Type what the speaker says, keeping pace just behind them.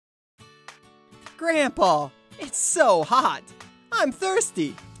Grandpa, it's so hot. I'm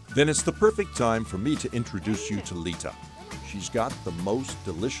thirsty. Then it's the perfect time for me to introduce you to Lita. She's got the most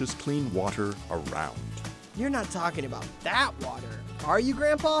delicious clean water around. You're not talking about that water, are you,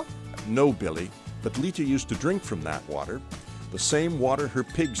 Grandpa? No, Billy, but Lita used to drink from that water, the same water her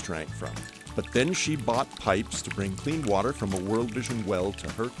pigs drank from. But then she bought pipes to bring clean water from a World Vision well to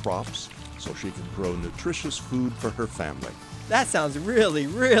her crops so she could grow nutritious food for her family. That sounds really,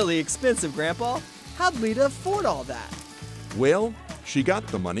 really expensive, Grandpa. How'd Lita afford all that? Well, she got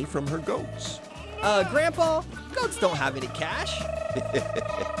the money from her goats. Grandpa, goats don't have any cash.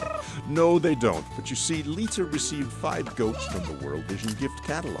 No, they don't. But you see, Lita received 5 goats from the World Vision gift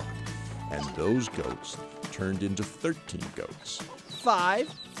catalog. And those goats turned into 13 goats. 5,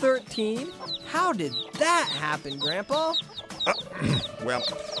 13? How did that happen, Grandpa? Well,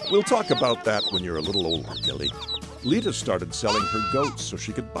 we'll talk about that when you're a little older, Billy. Lita started selling her goats so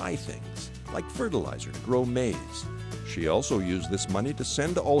she could buy things, like fertilizer to grow maize. She also used this money to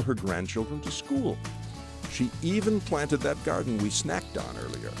send all her grandchildren to school. She even planted that garden we snacked on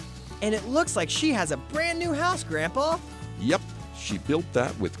earlier. And it looks like she has a brand new house, Grandpa. Yep, she built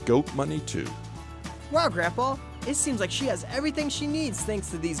that with goat money too. Wow, Grandpa, it seems like she has everything she needs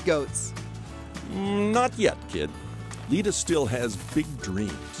thanks to these goats. Not yet, kid. Lita still has big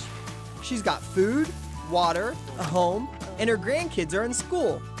dreams. She's got food, water, a home, and her grandkids are in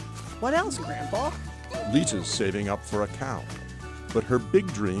school. What else, Grandpa? Lita's saving up for a cow. But her big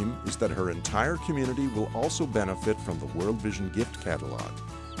dream is that her entire community will also benefit from the World Vision gift catalog,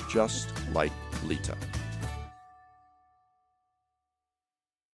 just like Lita.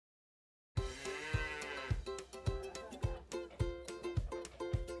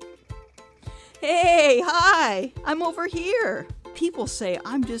 Hey, hi, I'm over here. People say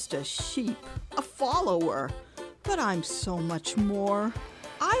I'm just a sheep, a follower, but I'm so much more.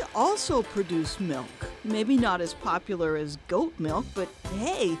 I also produce milk. Maybe not as popular as goat milk, but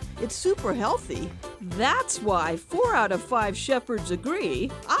hey, it's super healthy. That's why 4 out of 5 shepherds agree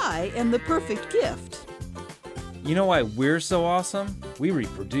I am the perfect gift. You know why we're so awesome? We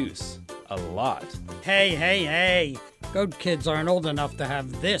reproduce a lot. Hey. Goat kids aren't old enough to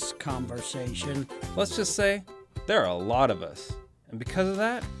have this conversation. Let's just say there are a lot of us. And because of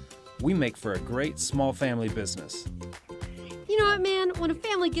that, we make for a great small family business. You know what, man? When a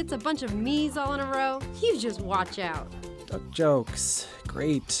family gets a bunch of me's all in a row, you just watch out. Jokes.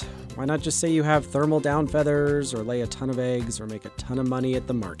 Great. Why not just say you have thermal down feathers, or lay a ton of eggs, or make a ton of money at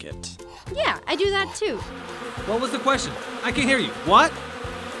the market? Yeah, I do that too. What was the question? I can hear you. What?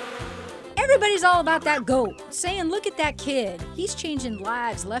 Everybody's all about that goat, saying, look at that kid. He's changing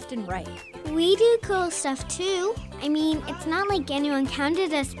lives left and right. We do cool stuff too. I mean, it's not like anyone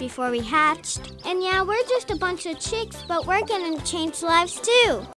counted us before we hatched. And yeah, we're just a bunch of chicks, but we're gonna change lives too.